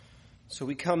So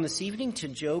we come this evening to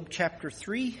Job chapter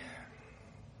 3,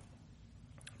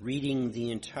 reading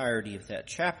the entirety of that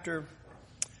chapter,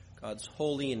 God's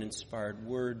holy and inspired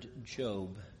word,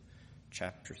 Job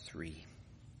chapter 3.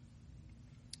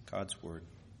 God's word.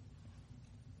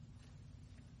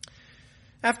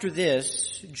 After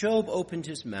this, Job opened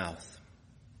his mouth,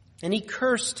 and he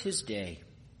cursed his day.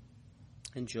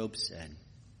 And Job said,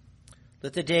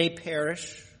 "Let the day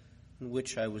perish in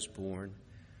which I was born,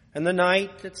 and the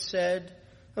night that said,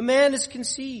 a man is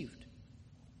conceived.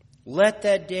 Let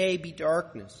that day be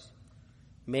darkness.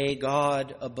 May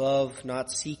God above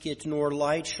not seek it, nor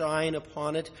light shine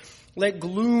upon it. Let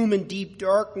gloom and deep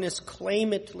darkness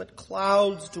claim it. Let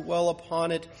clouds dwell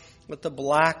upon it. Let the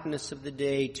blackness of the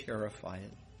day terrify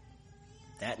it.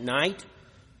 That night,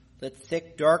 let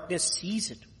thick darkness seize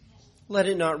it. Let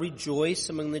it not rejoice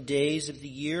among the days of the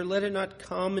year. Let it not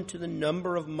come into the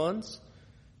number of months.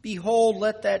 Behold,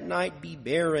 let that night be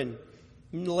barren,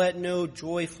 and let no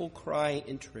joyful cry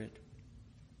enter it.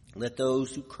 Let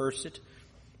those curse it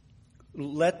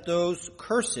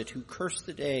who curse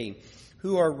the day,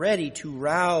 who are ready to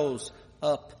rouse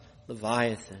up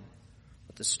Leviathan.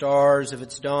 Let the stars of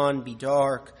its dawn be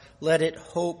dark. Let it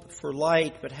hope for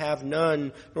light, but have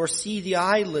none, nor see the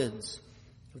eyelids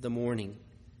of the morning.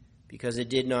 Because it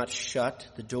did not shut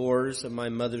the doors of my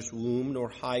mother's womb, nor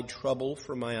hide trouble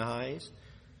from my eyes.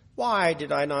 Why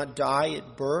did I not die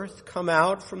at birth, come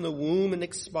out from the womb and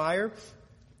expire?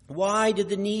 Why did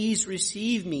the knees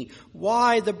receive me?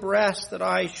 Why the breast that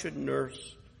I should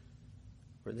nurse?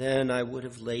 For then I would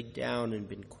have laid down and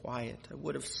been quiet. I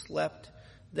would have slept.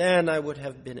 Then I would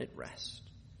have been at rest.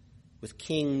 With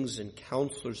kings and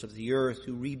counselors of the earth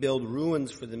who rebuild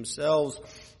ruins for themselves,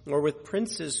 or with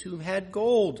princes who had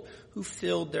gold, who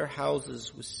filled their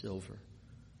houses with silver.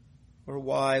 Or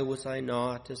why was I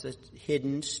not as a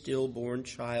hidden, stillborn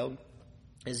child,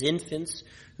 as infants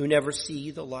who never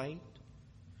see the light?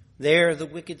 There the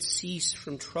wicked cease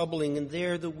from troubling, and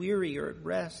there the weary are at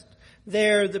rest.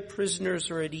 There the prisoners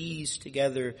are at ease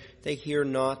together. They hear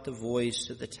not the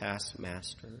voice of the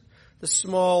taskmaster. The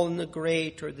small and the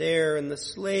great are there, and the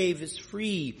slave is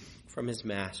free from his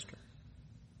master.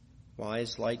 Why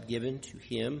is light given to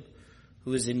him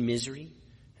who is in misery,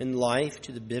 and life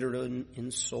to the bitter in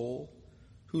soul,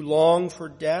 who long for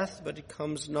death, but it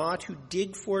comes not, who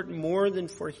dig for it more than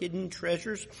for hidden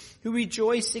treasures, who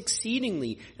rejoice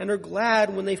exceedingly and are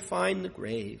glad when they find the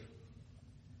grave?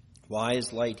 Why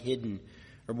is light hidden,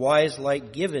 or why is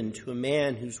light given to a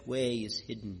man whose way is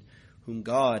hidden, whom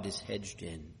God is hedged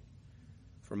in?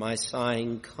 For my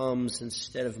sighing comes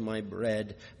instead of my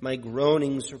bread. My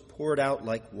groanings are poured out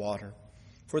like water.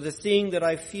 For the thing that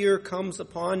I fear comes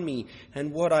upon me,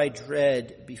 and what I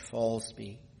dread befalls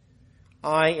me.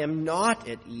 I am not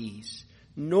at ease,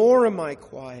 nor am I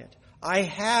quiet. I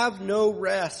have no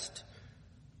rest,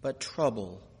 but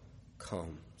trouble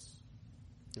comes.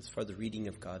 As for the reading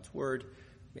of God's word,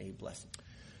 may He bless it.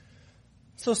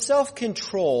 So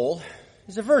self-control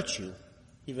is a virtue,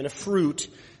 even a fruit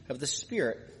of the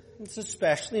Spirit. It's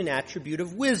especially an attribute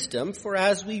of wisdom, for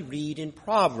as we read in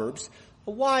Proverbs,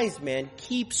 a wise man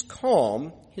keeps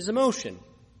calm his emotion.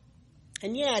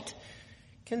 And yet,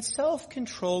 can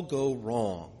self-control go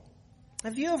wrong?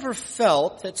 Have you ever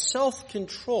felt that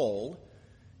self-control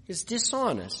is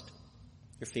dishonest?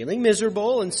 You're feeling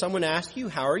miserable and someone asks you,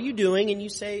 "How are you doing?" And you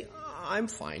say, "I'm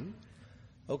fine."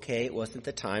 Okay, it wasn't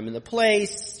the time and the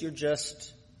place. You're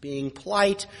just being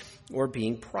polite or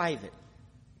being private.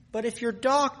 But if your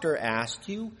doctor asked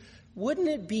you, wouldn't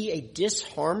it be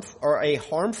a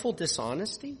harmful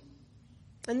dishonesty?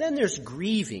 And then there's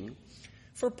grieving.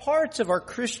 For parts of our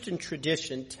Christian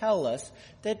tradition tell us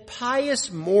that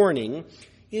pious mourning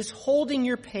is holding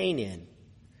your pain in,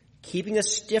 keeping a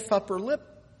stiff upper lip,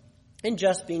 and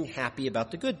just being happy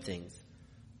about the good things.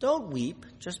 Don't weep,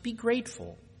 just be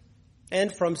grateful.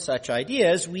 And from such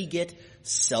ideas, we get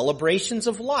celebrations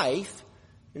of life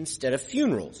instead of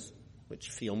funerals, which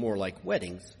feel more like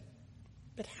weddings.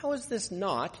 But how is this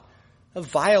not a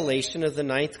violation of the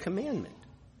 9th commandment?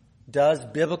 Does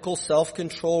biblical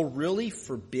self-control really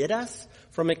forbid us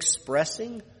from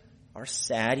expressing our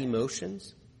sad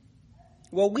emotions?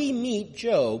 Well, we meet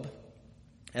Job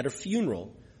at a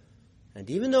funeral, and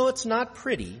even though it's not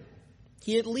pretty,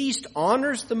 he at least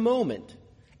honors the moment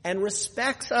and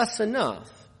respects us enough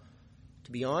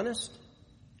to be honest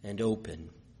and open.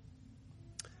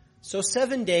 So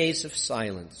 7 days of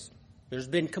silence. There's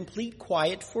been complete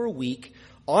quiet for a week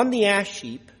on the ash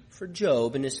heap for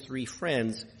Job and his 3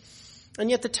 friends. And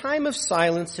yet the time of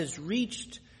silence has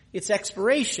reached its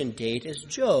expiration date as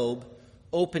Job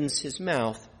opens his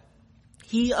mouth.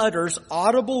 He utters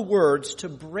audible words to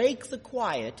break the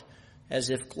quiet as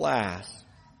if glass.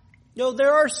 No,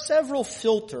 there are several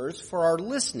filters for our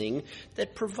listening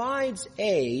that provides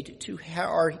aid to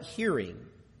our hearing.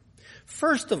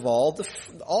 First of all, the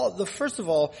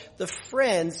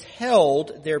friends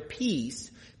held their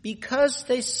peace because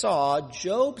they saw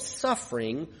Job's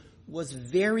suffering was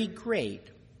very great.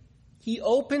 He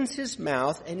opens his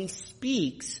mouth and he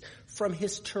speaks from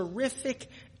his terrific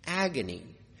agony.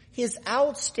 His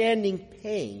outstanding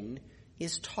pain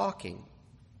is talking.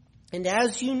 And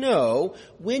as you know,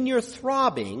 when you're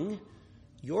throbbing,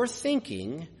 your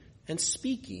thinking and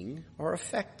speaking are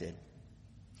affected.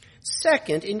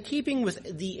 Second, in keeping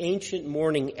with the ancient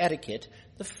mourning etiquette,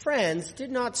 the friends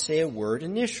did not say a word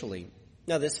initially.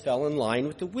 Now, this fell in line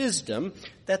with the wisdom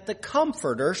that the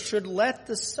comforter should let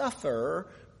the sufferer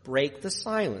break the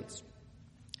silence.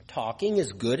 Talking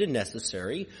is good and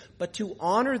necessary, but to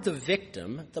honor the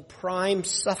victim, the prime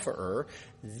sufferer,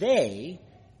 they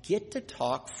get to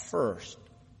talk first.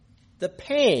 The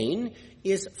pain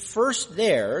is first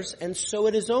theirs, and so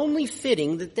it is only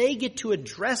fitting that they get to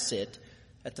address it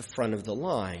at the front of the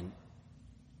line.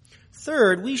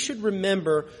 Third, we should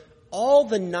remember all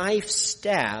the knife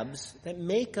stabs that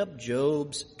make up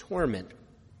Job's torment.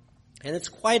 And it's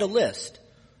quite a list.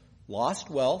 Lost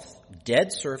wealth,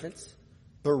 dead servants,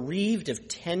 bereaved of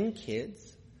 10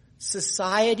 kids,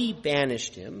 society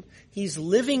banished him, he's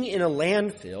living in a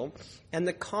landfill, and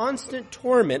the constant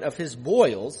torment of his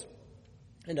boils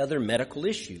and other medical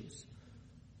issues.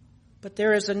 But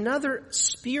there is another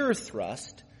spear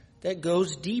thrust that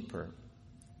goes deeper.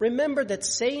 Remember that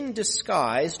Satan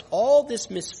disguised all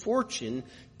this misfortune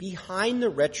behind the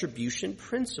retribution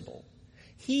principle.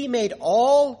 He made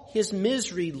all his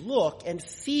misery look and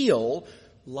feel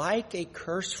like a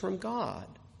curse from God.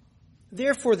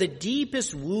 Therefore, the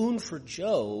deepest wound for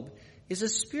Job is a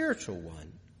spiritual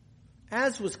one.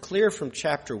 As was clear from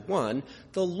chapter 1,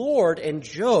 the Lord and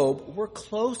Job were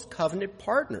close covenant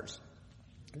partners.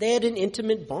 They had an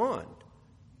intimate bond.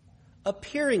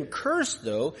 Appearing cursed,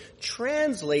 though,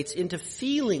 translates into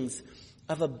feelings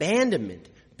of abandonment,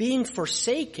 being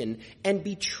forsaken and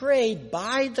betrayed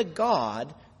by the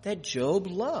God that Job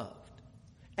loved.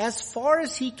 As far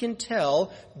as he can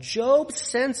tell, Job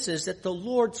senses that the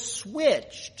Lord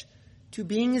switched to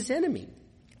being his enemy.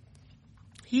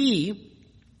 He,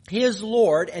 his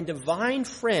Lord and divine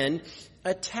friend,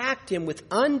 attacked him with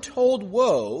untold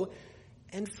woe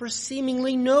and for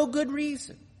seemingly no good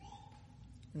reason.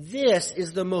 This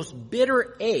is the most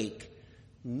bitter ache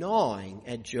gnawing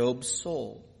at Job's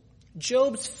soul.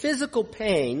 Job's physical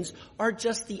pains are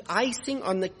just the icing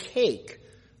on the cake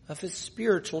of his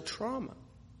spiritual trauma.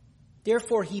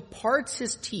 Therefore, he parts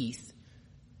his teeth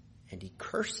and he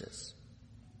curses.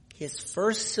 His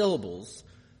first syllables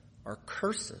are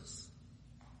curses.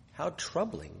 How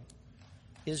troubling.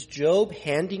 Is Job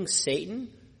handing Satan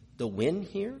the win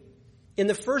here? In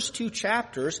the first 2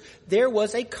 chapters, there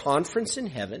was a conference in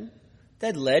heaven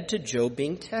that led to Job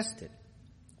being tested.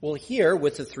 Well, here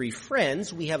with the 3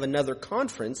 friends, we have another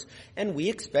conference, and we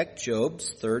expect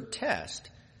Job's 3rd test.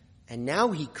 And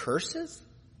now he curses?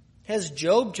 Has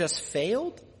Job just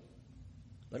failed?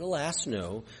 But alas,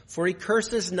 no, for he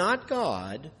curses not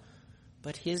God,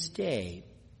 but his day.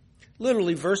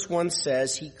 Literally, verse 1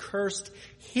 says he cursed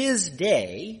his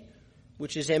day,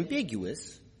 which is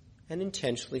ambiguous, and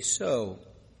intentionally so.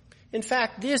 In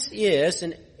fact, this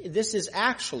is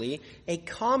actually a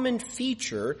common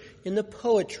feature in the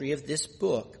poetry of this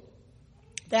book.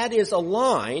 That is, a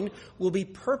line will be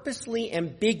purposely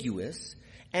ambiguous,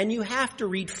 and you have to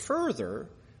read further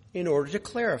in order to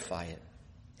clarify it.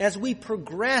 As we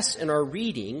progress in our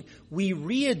reading, we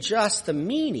readjust the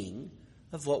meaning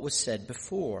of what was said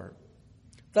before.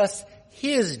 Thus,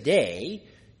 his day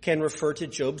can refer to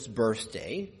Job's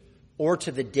birthday, or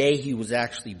to the day he was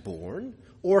actually born,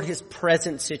 or his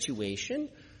present situation,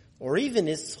 or even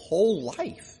his whole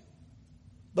life.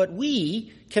 But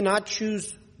we cannot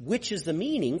choose which is the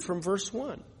meaning from verse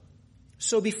 1.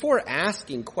 So before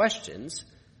asking questions,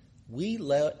 we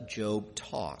let Job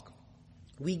talk.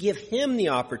 We give him the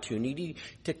opportunity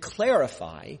to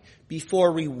clarify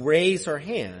before we raise our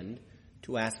hand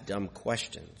to ask dumb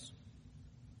questions.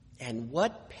 And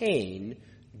what pain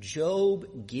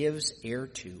Job gives ear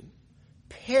to.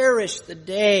 Perish the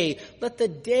day. Let the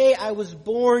day I was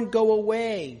born go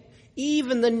away.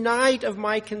 Even the night of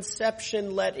my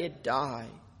conception, let it die.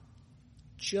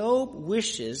 Job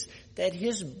wishes that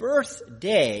his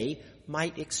birthday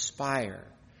might expire,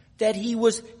 that he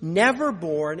was never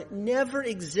born, never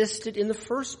existed in the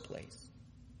first place.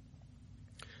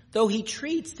 Though he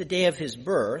treats the day of his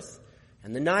birth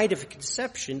and the night of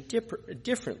conception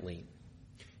differently.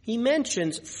 He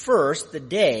mentions first the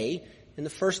day in the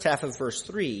first half of verse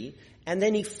 3, and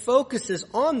then he focuses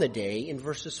on the day in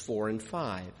verses 4 and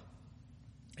 5.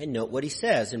 And note what he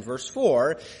says in verse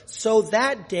 4, "So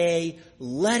that day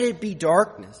let it be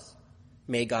darkness.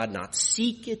 May God not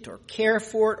seek it or care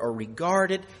for it or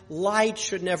regard it. Light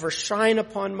should never shine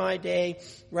upon my day.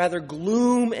 Rather,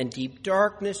 gloom and deep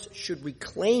darkness should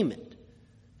reclaim it,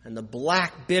 and the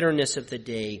black bitterness of the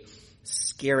day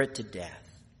scare it to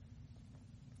death."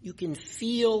 You can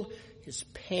feel his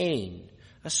pain,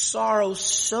 a sorrow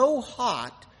so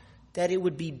hot that it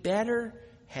would be better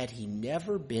had he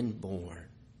never been born.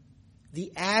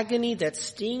 The agony that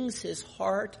stings his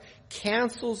heart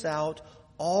cancels out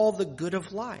all the good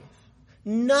of life.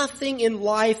 Nothing in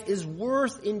life is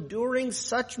worth enduring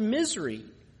such misery.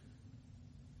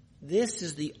 This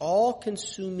is the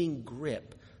all-consuming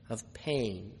grip of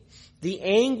pain, the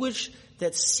anguish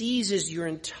that seizes your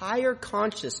entire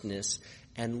consciousness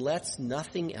and lets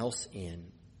nothing else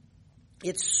in.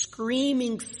 Its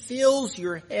screaming fills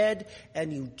your head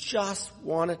and you just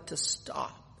want it to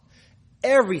stop.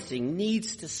 Everything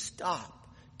needs to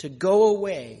stop, to go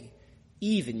away,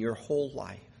 even your whole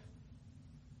life.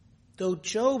 Though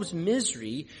Job's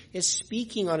misery is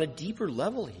speaking on a deeper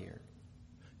level here.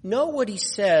 Know what he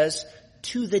says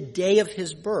to the day of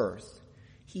his birth.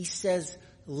 He says,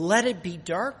 "Let it be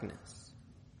darkness."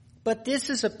 But this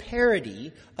is a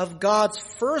parody of God's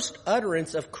first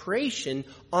utterance of creation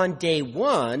on day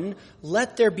one,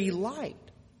 "Let there be light."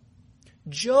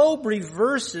 Job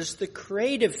reverses the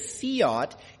creative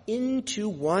fiat into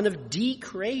one of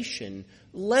decreation.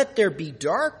 "Let there be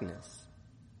darkness."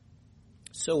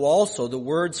 So also the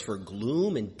words for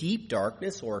gloom and deep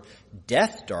darkness, or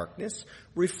death darkness,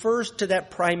 refers to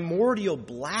that primordial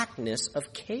blackness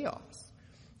of chaos.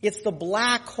 It's the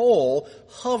black hole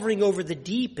hovering over the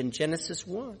deep in Genesis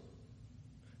 1.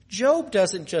 Job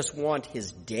doesn't just want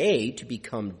his day to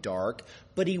become dark,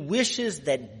 but he wishes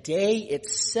that day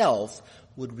itself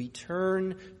would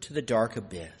return to the dark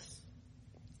abyss.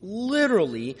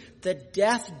 Literally, the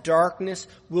death darkness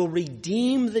will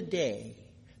redeem the day.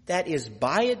 That is,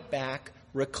 buy it back,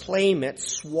 reclaim it,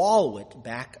 swallow it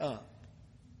back up.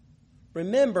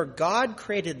 Remember, God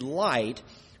created light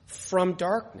from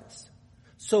darkness.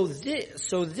 So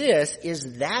this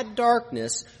is that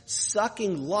darkness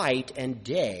sucking light and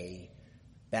day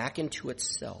back into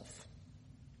itself.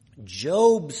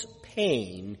 Job's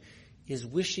pain is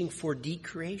wishing for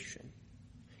decreation.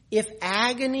 If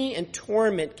agony and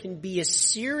torment can be as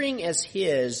searing as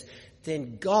his,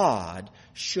 then God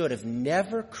should have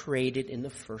never created in the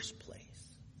first place.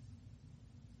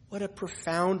 What a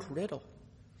profound riddle.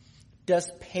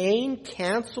 Does pain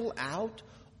cancel out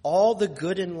all the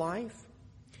good in life?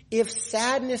 If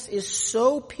sadness is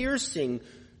so piercing,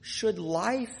 should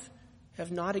life have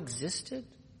not existed?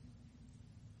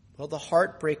 Well, the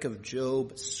heartbreak of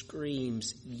Job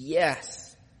screams,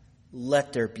 "Yes,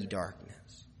 let there be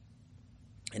darkness."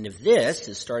 And if this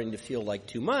is starting to feel like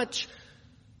too much,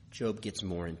 Job gets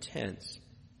more intense.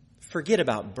 Forget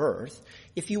about birth.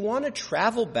 If you want to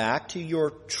travel back to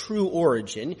your true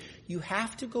origin, you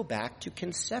have to go back to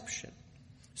conception.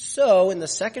 So, in the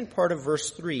second part of verse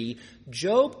 3,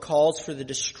 Job calls for the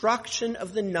destruction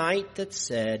of the night that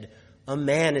said, "A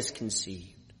man is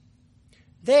conceived."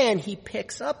 Then he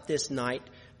picks up this night,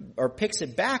 or picks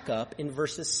it back up in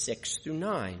verses 6 through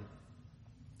 9.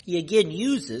 He again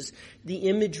uses the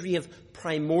imagery of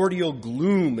primordial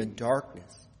gloom and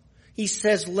darkness. He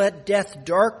says, "Let death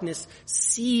darkness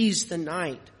seize the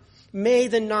night. May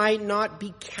the night not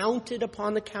be counted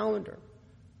upon the calendar.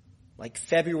 Like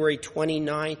February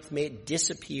 29th, may it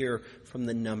disappear from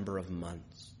the number of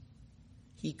months."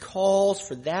 He calls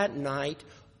for that night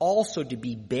also to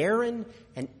be barren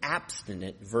and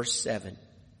abstinent, verse 7.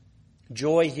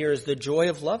 Joy here is the joy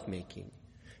of lovemaking.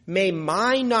 May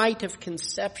my night of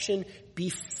conception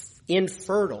be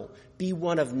infertile, be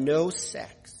one of no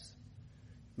sex.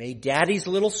 May daddy's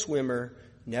little swimmer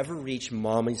never reach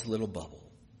mommy's little bubble.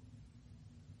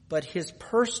 But his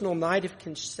personal night of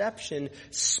conception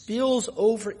spills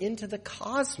over into the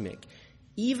cosmic,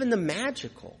 even the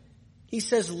magical. He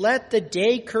says, "Let the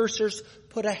day cursors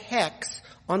put a hex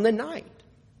on the night.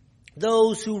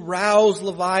 Those who rouse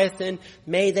Leviathan,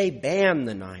 may they ban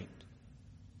the night."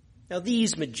 Now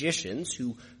these magicians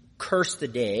who curse the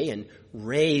day and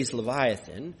raise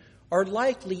Leviathan are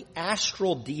likely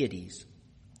astral deities.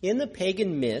 In the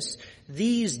pagan myths,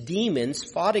 these demons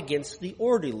fought against the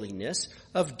orderliness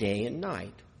of day and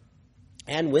night.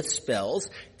 And with spells,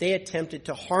 they attempted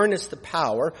to harness the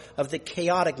power of the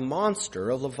chaotic monster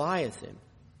of Leviathan.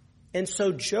 And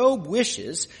so Job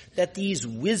wishes that these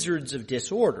wizards of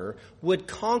disorder would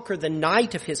conquer the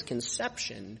night of his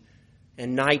conception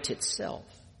and night itself.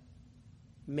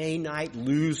 May night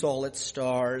lose all its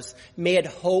stars. May it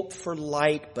hope for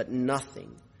light, but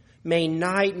nothing. May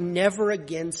night never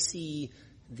again see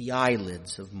the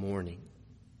eyelids of morning.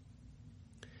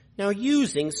 Now,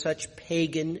 using such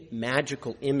pagan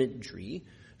magical imagery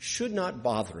should not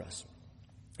bother us.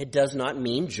 It does not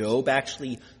mean Job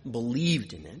actually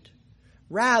believed in it.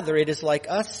 Rather, it is like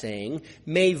us saying,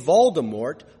 may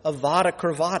Voldemort Avada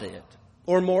Kedavra it,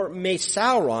 or more, may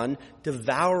Sauron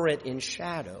devour it in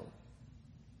shadow.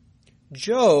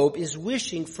 Job is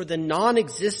wishing for the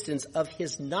non-existence of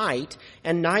his night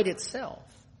and night itself.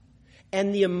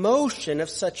 And the emotion of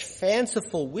such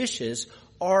fanciful wishes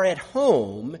are at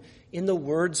home in the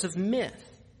words of myth.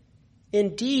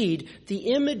 Indeed,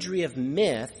 the imagery of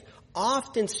myth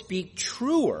often speak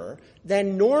truer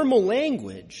than normal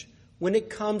language when it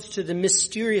comes to the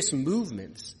mysterious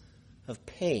movements of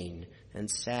pain and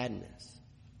sadness.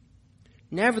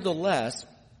 Nevertheless,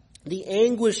 the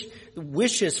anguish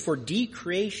wishes for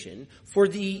decreation, for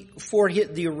the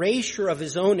erasure of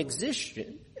his own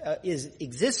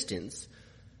existence,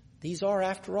 these are,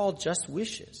 after all, just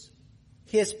wishes.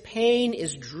 His pain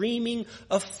is dreaming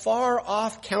of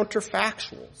far-off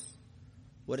counterfactuals,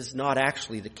 what is not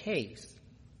actually the case.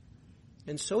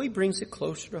 And so he brings it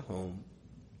closer to home.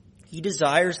 He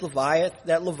desires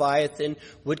that Leviathan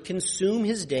would consume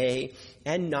his day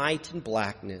and night in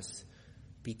blackness,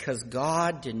 because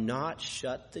God did not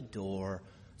shut the doors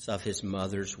of his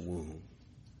mother's womb.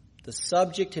 The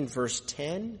subject in verse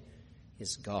 10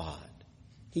 is God.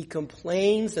 He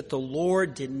complains that the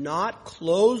Lord did not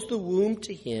close the womb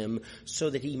to him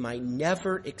so that he might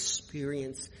never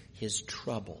experience his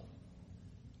trouble.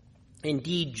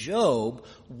 Indeed, Job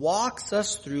walks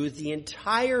us through the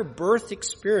entire birth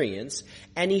experience,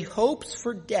 and he hopes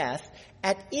for death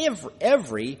at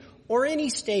every or any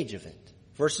stage of it.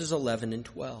 Verses 11 and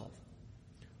 12.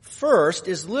 First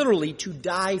is literally to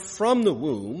die from the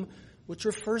womb, which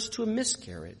refers to a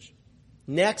miscarriage.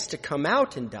 Next, to come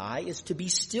out and die is to be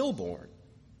stillborn.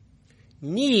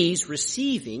 Knees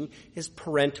receiving is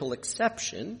parental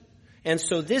exception, and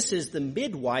so this is the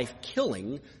midwife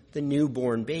killing the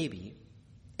newborn baby.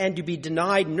 And to be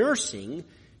denied nursing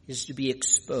is to be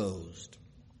exposed.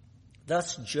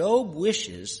 Thus, Job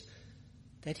wishes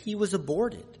that he was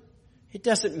aborted. It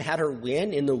doesn't matter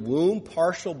when, in the womb,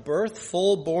 partial birth,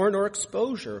 full-born, or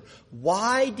exposure.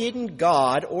 Why didn't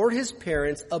God or his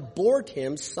parents abort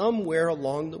him somewhere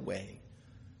along the way?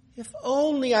 If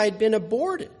only I'd been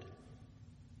aborted.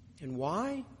 And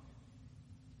why?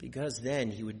 Because then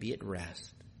he would be at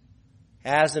rest.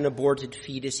 As an aborted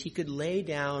fetus, he could lay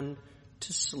down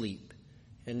to sleep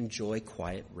and enjoy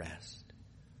quiet rest.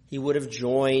 He would have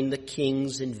joined the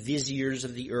kings and viziers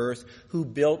of the earth who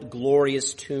built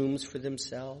glorious tombs for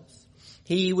themselves.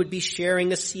 He would be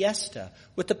sharing a siesta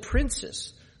with the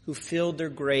princes who filled their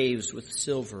graves with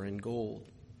silver and gold.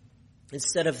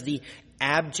 Instead of the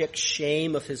abject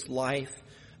shame of his life,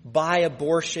 by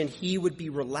abortion, he would be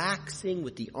relaxing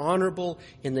with the honorable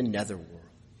in the netherworld.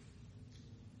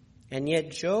 And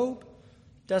yet Job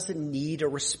doesn't need a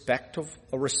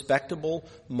respectable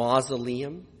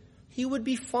mausoleum. He would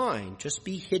be fine, just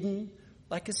be hidden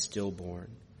like a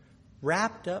stillborn,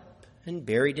 wrapped up and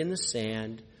buried in the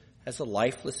sand as a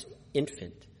lifeless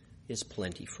infant is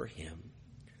plenty for him.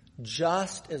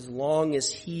 Just as long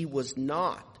as he was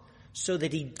not, so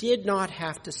that he did not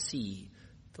have to see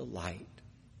the light.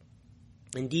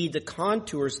 Indeed, the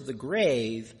contours of the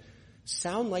grave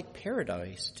sound like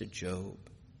paradise to Job.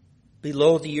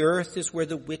 Below the earth is where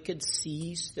the wicked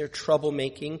cease their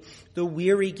troublemaking, the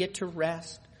weary get to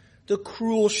rest, the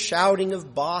cruel shouting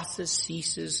of bosses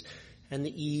ceases, and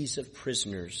the ease of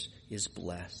prisoners is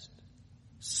blessed.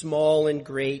 Small and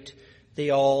great, they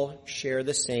all share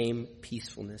the same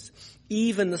peacefulness.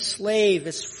 Even the slave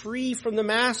is free from the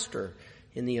master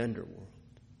in the underworld.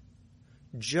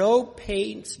 Job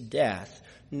paints death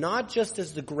not just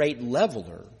as the great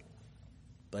leveler,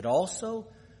 but also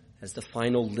as the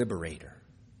final liberator.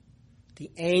 The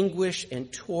anguish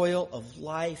and toil of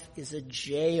life is a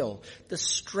jail. The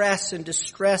stress and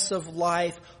distress of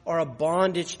life are a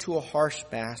bondage to a harsh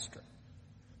master.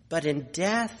 But in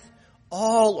death,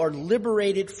 all are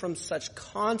liberated from such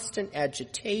constant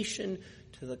agitation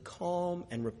to the calm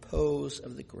and repose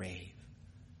of the grave.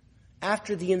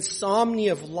 After the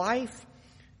insomnia of life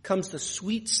comes the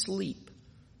sweet sleep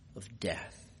of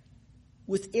death.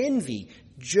 With envy,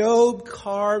 Job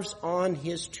carves on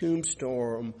his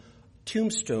tombstone,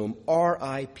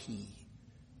 R.I.P.,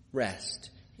 rest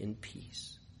in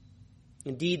peace.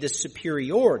 Indeed, the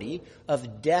superiority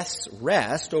of death's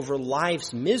rest over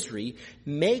life's misery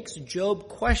makes Job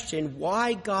question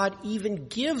why God even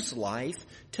gives life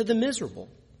to the miserable.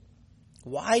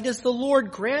 Why does the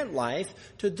Lord grant life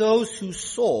to those whose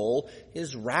soul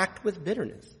is racked with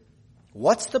bitterness?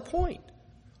 What's the point?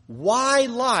 Why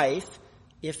life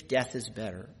if death is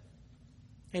better?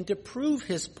 And to prove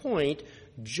his point,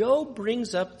 Job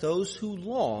brings up those who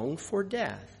long for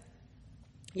death.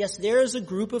 Yes, there is a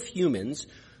group of humans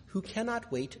who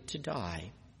cannot wait to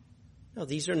die. Now,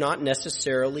 these are not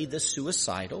necessarily the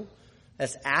suicidal,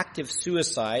 as active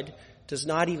suicide does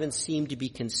not even seem to be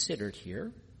considered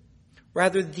here.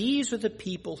 Rather, these are the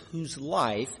people whose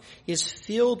life is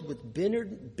filled with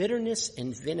bitterness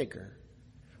and vinegar.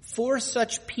 For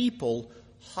such people,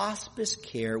 hospice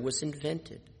care was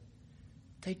invented.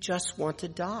 They just want to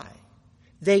die.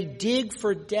 They dig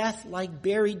for death like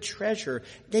buried treasure.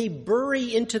 They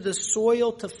bury into the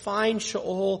soil to find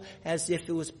Sheol as if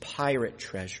it was pirate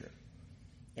treasure.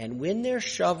 And when their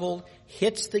shovel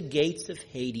hits the gates of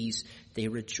Hades, they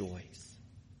rejoice.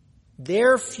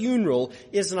 Their funeral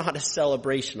is not a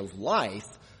celebration of life,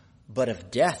 but of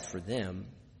death for them.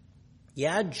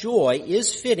 Yeah, joy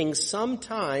is fitting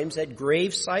sometimes at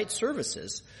gravesite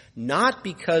services, not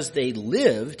because they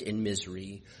lived in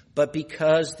misery, but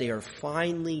because they are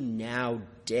finally now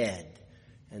dead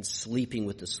and sleeping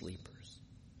with the sleepers.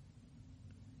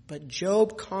 But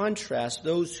Job contrasts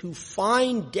those who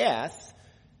find death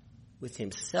with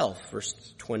himself, verse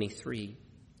 23.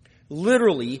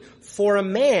 Literally, for a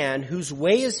man whose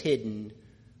way is hidden,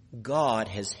 God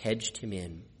has hedged him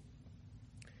in.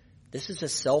 This is a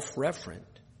self-referent.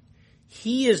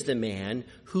 He is the man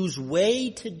whose way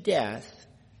to death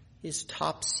is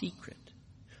top secret.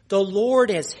 The Lord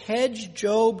has hedged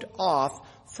Job off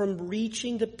from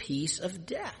reaching the peace of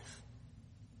death.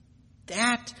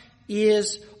 That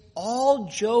is all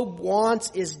Job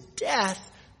wants is death,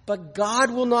 but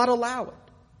God will not allow it.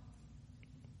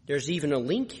 There's even a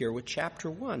link here with chapter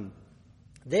 1.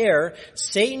 There,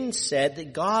 Satan said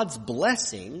that God's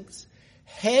blessings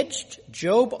hedged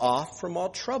Job off from all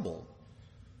trouble.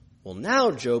 Well,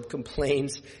 now Job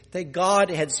complains that God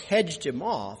has hedged him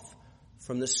off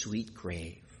from the sweet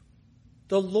grave.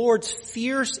 The Lord's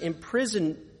fence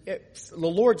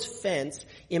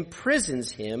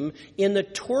imprisons him in the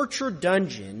torture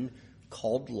dungeon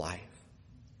called life.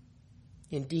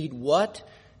 Indeed, what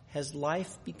has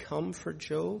life become for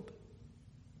Job?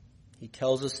 He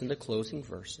tells us in the closing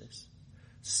verses.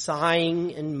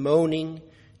 Sighing and moaning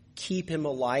keep him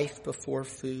alive before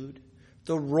food.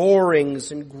 The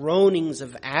roarings and groanings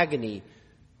of agony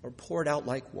are poured out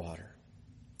like water.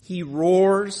 He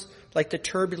roars like the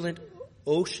turbulent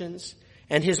oceans,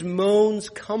 and his moans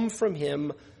come from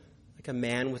him like a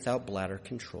man without bladder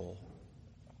control.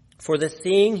 For the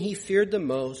thing he feared the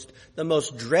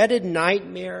most dreaded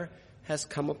nightmare, has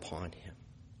come upon him.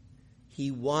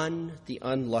 He won the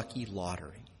unlucky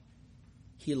lottery.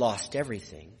 He lost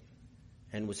everything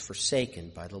and was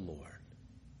forsaken by the Lord.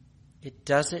 It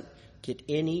doesn't get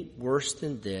any worse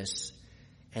than this,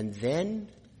 and then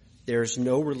there's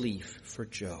no relief for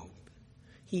Job.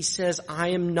 He says, I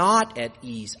am not at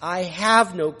ease. I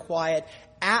have no quiet,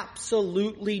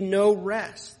 absolutely no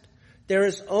rest. There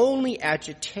is only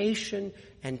agitation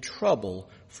and trouble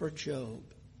for Job.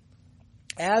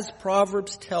 As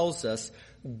Proverbs tells us,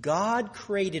 God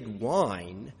created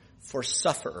wine for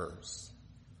sufferers,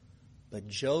 but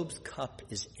Job's cup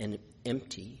is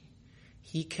empty.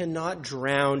 He cannot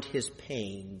drown his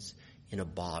pains in a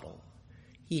bottle.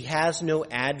 He has no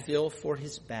Advil for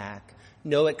his back,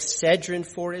 no Excedrin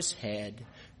for his head.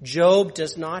 Job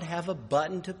does not have a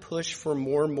button to push for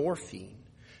more morphine.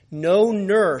 No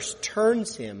nurse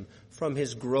turns him from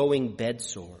his growing bed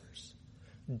sores.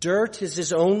 Dirt is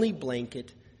his only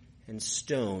blanket and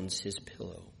stones his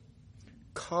pillow.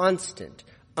 Constant,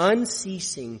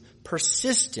 unceasing,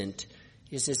 persistent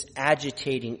is his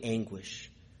agitating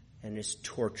anguish and his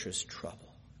torturous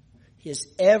trouble. His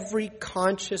every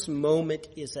conscious moment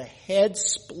is a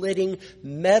head-splitting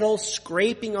metal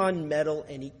scraping on metal,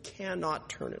 and he cannot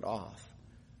turn it off.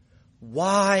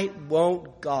 Why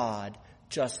won't God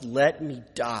just let me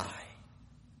die?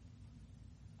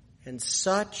 And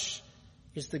such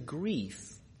is the grief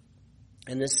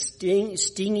and the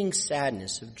stinging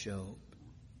sadness of Job.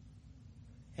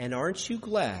 And aren't you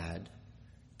glad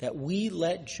that we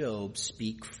let Job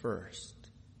speak first?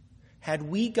 Had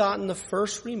we gotten the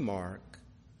first remark,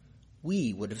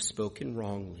 we would have spoken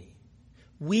wrongly.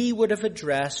 We would have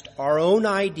addressed our own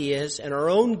ideas and our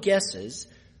own guesses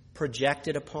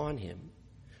projected upon him.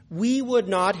 We would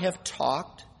not have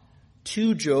talked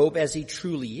to Job as he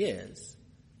truly is.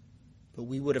 but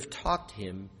we would have talked to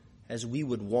him as we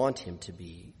would want him to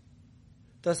be.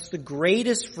 Thus, the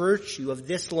greatest virtue of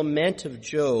this lament of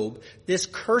Job, this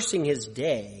cursing his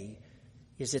day,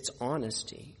 is its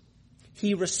honesty.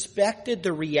 He respected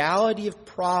the reality of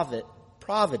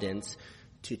providence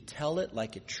to tell it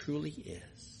like it truly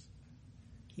is.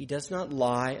 He does not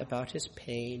lie about his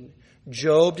pain.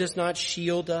 Job does not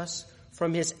shield us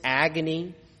from his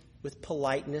agony with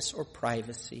politeness or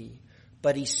privacy,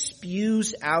 but he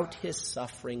spews out his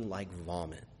suffering like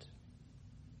vomit.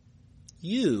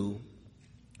 You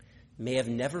may have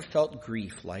never felt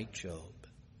grief like Job,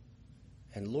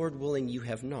 and Lord willing, you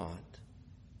have not.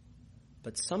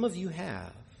 But some of you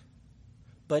have.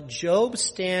 But Job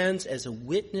stands as a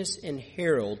witness and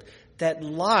herald that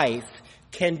life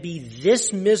can be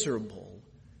this miserable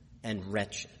and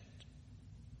wretched.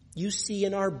 You see,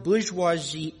 in our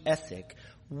bourgeoisie ethic,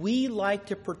 we like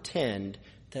to pretend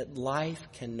that life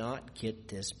cannot get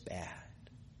this bad.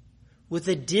 With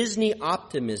a Disney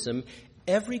optimism,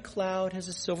 every cloud has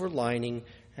a silver lining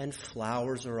and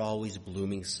flowers are always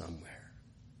blooming somewhere.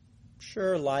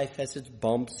 Sure, life has its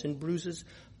bumps and bruises,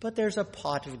 but there's a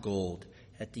pot of gold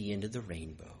at the end of the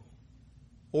rainbow.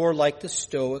 Or like the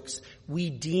Stoics, we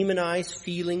demonize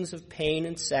feelings of pain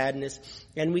and sadness,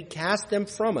 and we cast them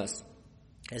from us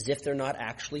as if they're not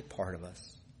actually part of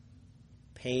us.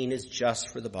 Pain is just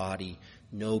for the body,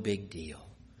 no big deal.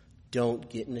 Don't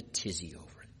get in a tizzy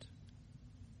over it.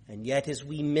 And yet as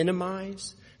we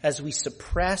minimize, as we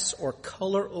suppress or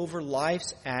color over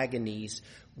life's agonies,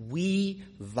 we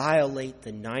violate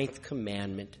the 9th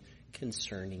commandment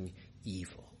concerning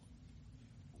evil.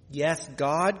 Yes,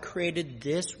 God created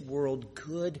this world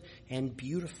good and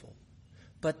beautiful,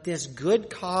 but this good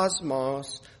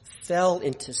cosmos fell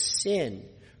into sin,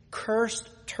 cursed,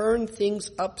 turned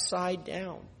things upside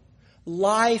down.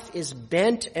 Life is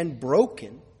bent and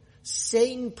broken.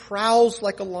 Satan prowls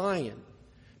like a lion.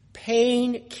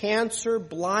 Pain, cancer,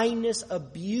 blindness,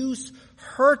 abuse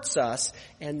hurts us,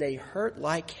 and they hurt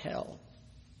like hell.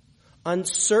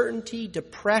 Uncertainty,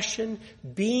 depression,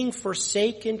 being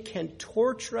forsaken can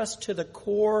torture us to the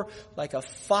core like a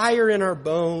fire in our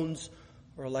bones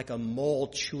or like a mole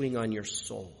chewing on your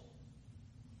soul.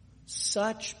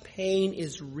 Such pain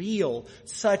is real.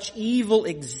 Such evil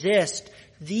exists.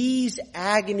 These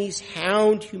agonies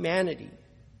hound humanity.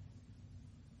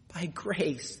 By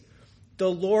grace,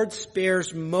 the Lord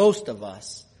spares most of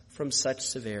us from such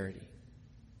severity.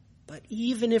 But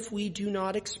even if we do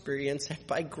not experience it,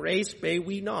 by grace may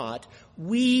we not,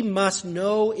 we must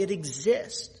know it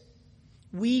exists.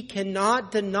 We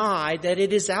cannot deny that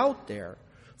it is out there,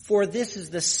 for this is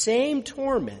the same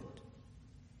torment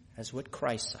as what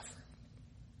Christ suffered.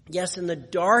 Yes, in the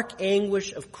dark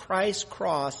anguish of Christ's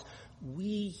cross,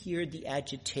 we hear the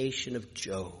agitation of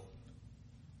Job.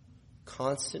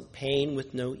 Constant pain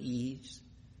with no ease,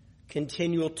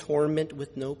 continual torment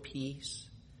with no peace,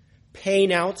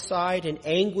 pain outside and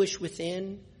anguish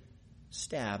within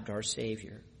stabbed our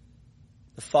Savior.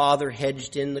 The Father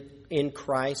hedged in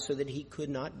Christ so that he could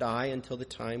not die until the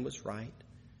time was right.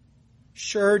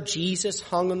 Sure, Jesus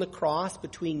hung on the cross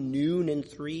between noon and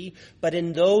 3, but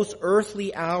in those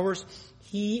earthly hours,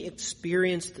 he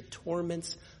experienced the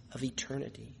torments of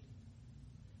eternity.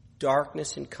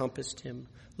 Darkness encompassed him.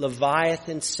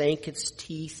 Leviathan sank its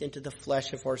teeth into the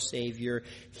flesh of our Savior.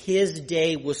 His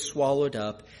day was swallowed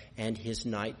up, and his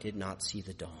night did not see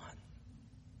the dawn.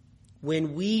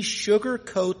 When we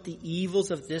sugarcoat the evils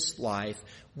of this life,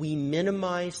 we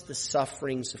minimize the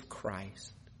sufferings of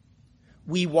Christ.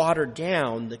 We water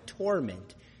down the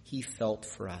torment he felt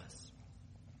for us.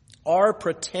 Our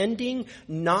pretending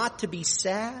not to be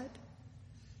sad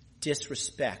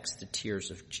disrespects the tears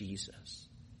of Jesus.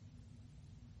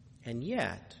 And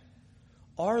yet,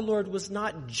 our Lord was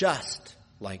not just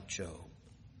like Job.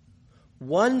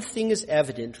 One thing is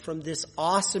evident from this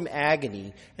awesome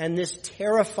agony and this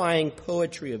terrifying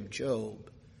poetry of Job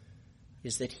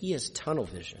is that he has tunnel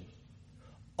vision.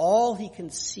 All he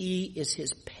can see is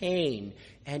his pain,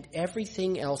 and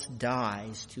everything else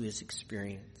dies to his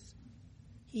experience.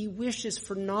 He wishes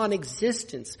for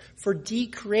non-existence, for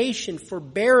decreation, for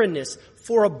barrenness,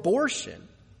 for abortion.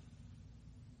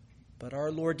 But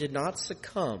our Lord did not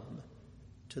succumb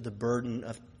to the burden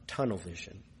of tunnel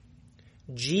vision.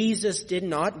 Jesus did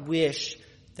not wish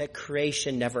that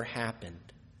creation never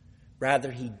happened.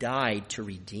 Rather, he died to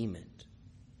redeem it.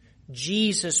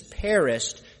 Jesus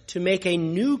perished to make a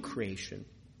new creation.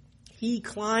 He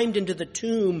climbed into the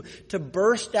tomb to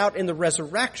burst out in the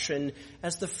resurrection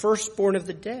as the firstborn of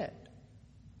the dead.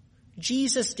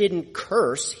 Jesus didn't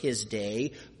curse his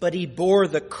day, but he bore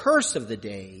the curse of the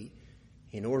day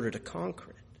in order to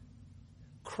conquer it.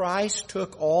 Christ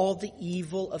took all the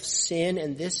evil of sin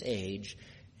in this age,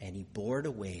 and he bore it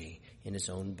away in his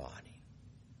own body.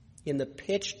 In the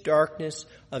pitch darkness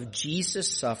of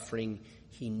Jesus' suffering,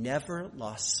 he never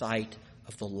lost sight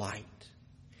of the light.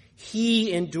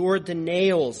 He endured the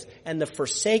nails and the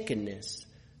forsakenness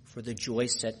for the joy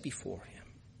set before him.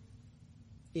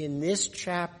 In this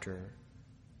chapter,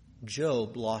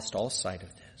 Job lost all sight of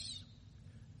this,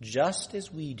 just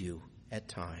as we do at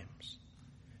times.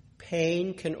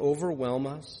 Pain can overwhelm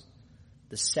us.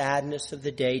 The sadness of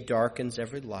the day darkens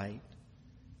every light.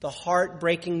 The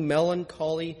heartbreaking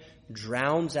melancholy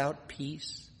drowns out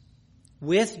peace.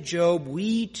 With Job,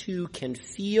 we too can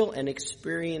feel and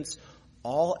experience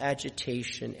all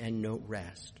agitation and no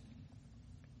rest.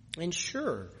 And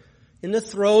sure, in the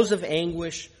throes of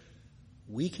anguish,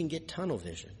 we can get tunnel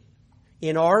vision.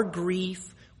 In our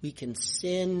grief, we can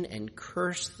sin and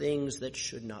curse things that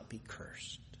should not be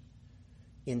cursed.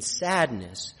 In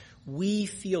sadness, we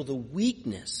feel the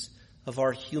weakness of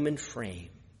our human frame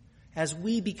as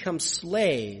we become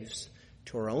slaves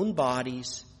to our own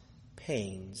bodies,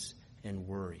 pains, and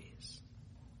worries.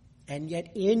 And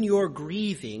yet in your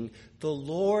grieving, the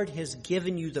Lord has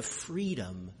given you the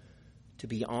freedom to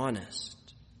be honest.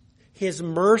 His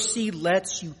mercy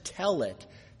lets you tell it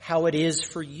how it is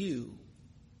for you.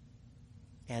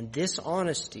 And this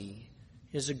honesty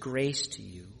is a grace to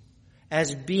you,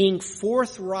 as being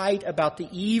forthright about the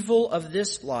evil of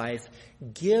this life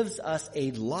gives us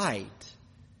a light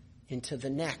into the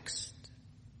next.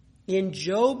 In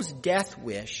Job's death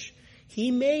wish,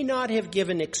 he may not have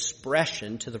given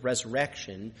expression to the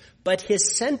resurrection, but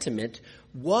his sentiment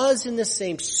was in the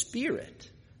same spirit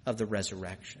of the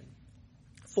resurrection.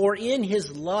 For in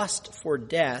his lust for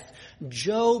death,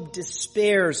 Job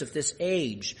despairs of this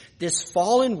age, this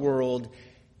fallen world,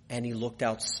 and he looked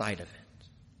outside of it.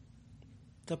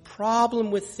 The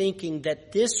problem with thinking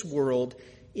that this world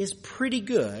is pretty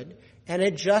good and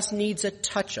it just needs a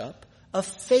touch-up, a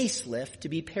facelift to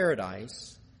be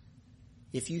paradise.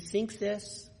 If you think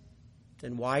this,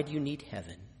 then why do you need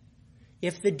heaven?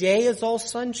 If the day is all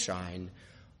sunshine,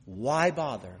 why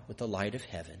bother with the light of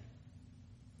heaven?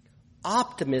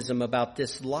 Optimism about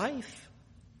this life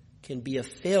can be a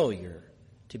failure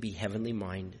to be heavenly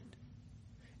minded.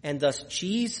 And thus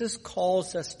Jesus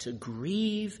calls us to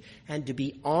grieve and to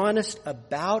be honest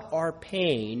about our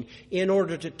pain in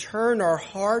order to turn our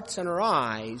hearts and our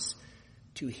eyes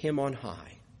to him on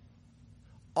high.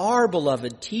 Our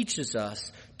beloved teaches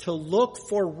us to look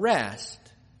for rest,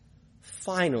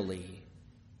 finally,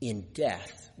 in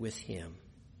death with him.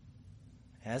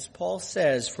 As Paul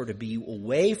says, for to be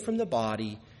away from the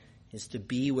body is to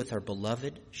be with our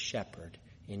beloved shepherd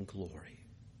in glory.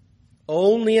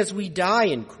 Only as we die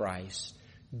in Christ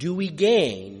do we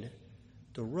gain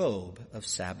the robe of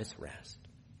Sabbath rest.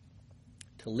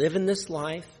 To live in this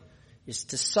life is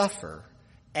to suffer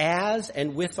as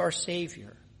and with our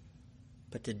Savior,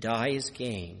 but to die is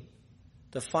gain,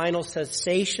 the final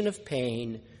cessation of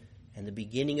pain and the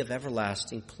beginning of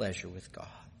everlasting pleasure with God.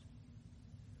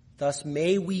 Thus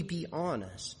may we be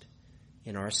honest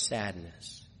in our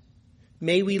sadness.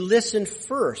 May we listen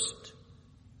first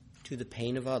to the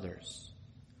pain of others.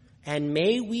 And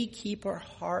may we keep our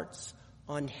hearts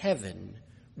on heaven,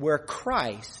 where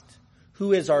Christ,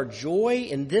 who is our joy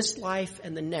in this life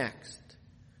and the next,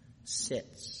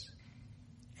 sits.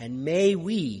 And may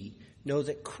we know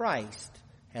that Christ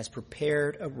has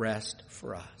prepared a rest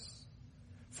for us.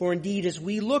 For indeed, as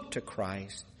we look to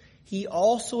Christ, he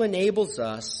also enables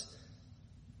us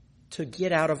to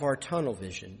get out of our tunnel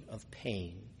vision of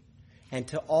pain and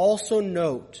to also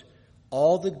note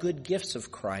all the good gifts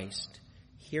of Christ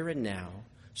here and now,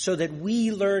 so that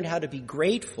we learn how to be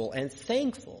grateful and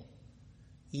thankful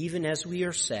even as we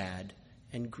are sad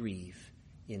and grieve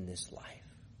in this life.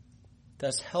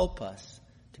 Thus help us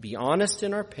to be honest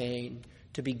in our pain,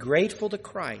 to be grateful to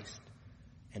Christ,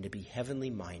 and to be heavenly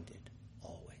minded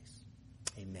always.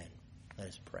 Amen. Let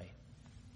us pray.